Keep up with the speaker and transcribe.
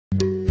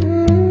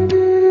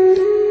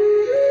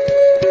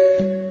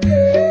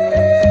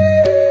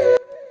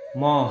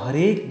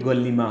हरेक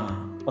गल्लीमा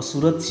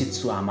असुरक्षित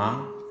छु आमा।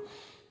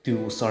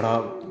 त्यो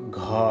सडक,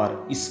 घर,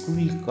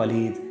 स्कुल,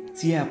 कलेज,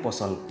 चिया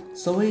पसल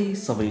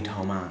सबै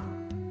ठाउँमा।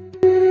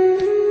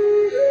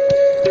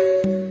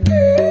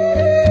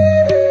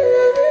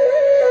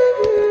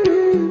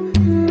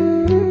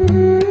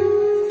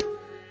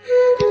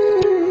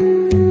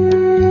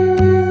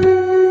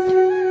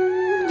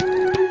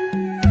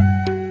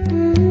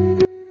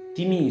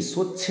 तिमी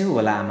सोध्छौ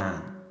होला आमा,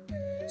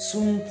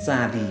 सुन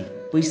चाँदी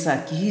पैसा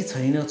केही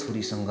छैन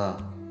छोरीसँग,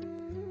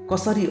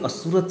 कसरी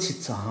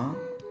असुरक्षित छ हँ?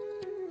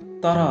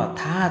 तर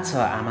थाहा छ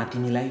आमा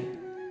तिमीलाई,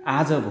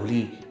 आज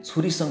भोलि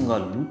छोरीसँग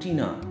लुटिन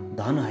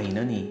धन होइन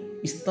नि,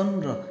 स्तन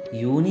र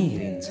योनि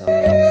हेरिन्छ।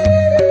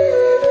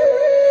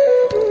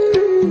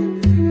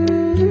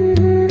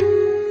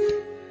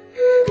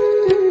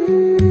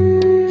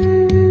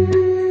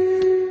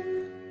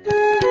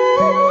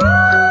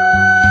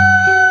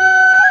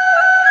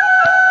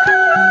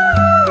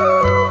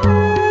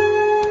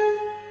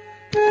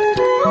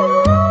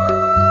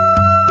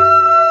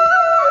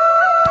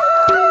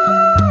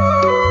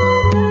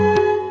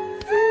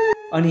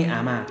 अनि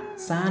आमा,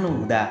 सानो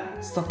हुँदा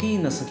सकी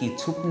नसकी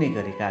छुप्ने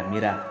गरेका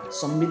मेरा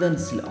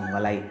संवेदनशील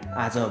अङ्गलाई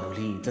आज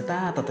भोलि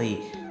जताततै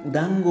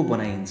उदाङ्गो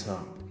बनाइन्छ,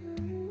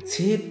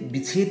 छेद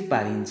विच्छेद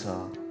पारिन्छ,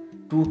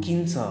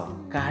 टोकिन्छ,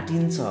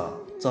 काटिन्छ,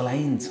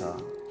 चलाइन्छ।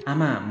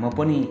 आमा, म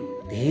पनि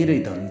धेरै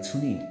धनी छु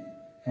नि,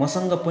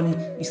 मसँग पनि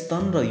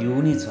स्तन र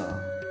योनि छ,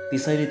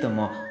 त्यसैले त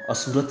म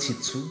असुरक्षित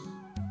छु।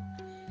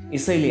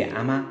 यसैले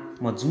आमा,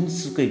 म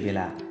जुनसुकै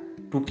बेला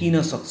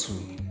टोकिन सक्छु,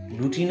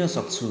 लुटिन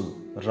सक्छु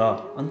र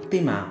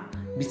अन्त्यमा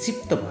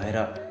विक्षिप्त भएर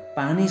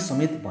पानी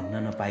समेत भन्न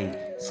नपाई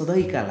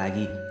सधैँका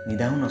लागि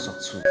निदाउन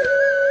सक्छु।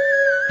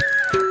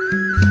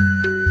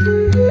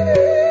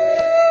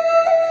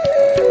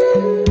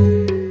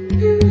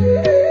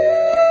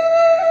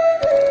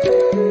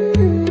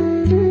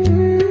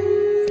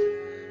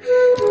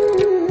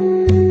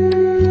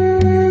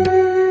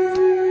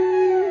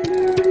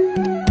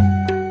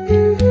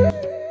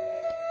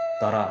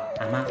 तर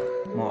आमा,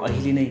 म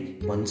अहिले नै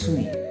भन्छु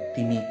नि,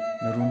 तिमी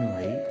नरुनु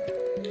है।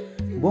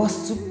 बस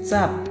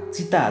चुपचाप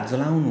चिता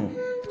जलाउनु,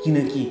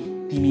 किनकि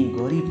तिमी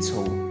गरिब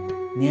छौ,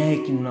 न्याय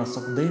किन्न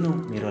सक्दैनौ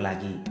मेरो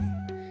लागि।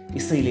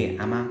 यसैले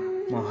आमा,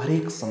 म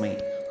हरेक समय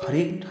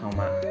हरेक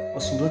ठाउँमा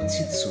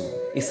असुरक्षित छु।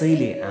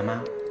 यसैले आमा,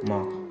 म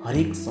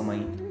हरेक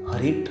समय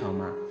हरेक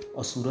ठाउँमा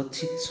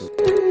असुरक्षित छु।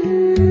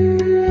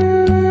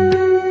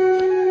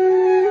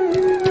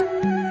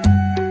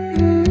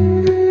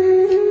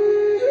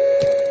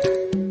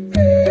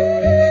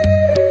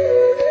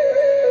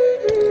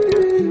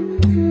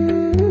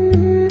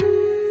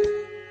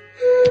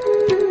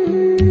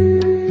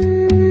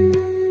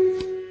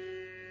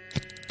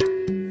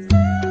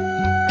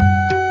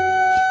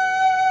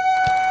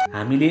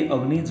 हामीले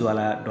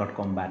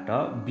अग्निज्वाला.com बाट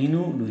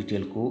बिनु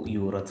लुइटेलको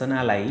यो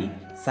रचनालाई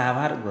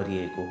साभार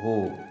गरिएको हो।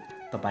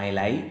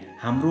 तपाईलाई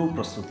हाम्रो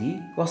प्रस्तुति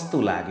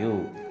कस्तो लाग्यो?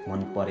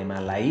 मन परेमा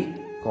लाइक,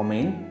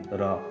 कमेन्ट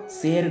र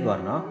सेयर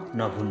गर्न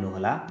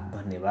नभुल्नुहोला।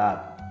 धन्यवाद।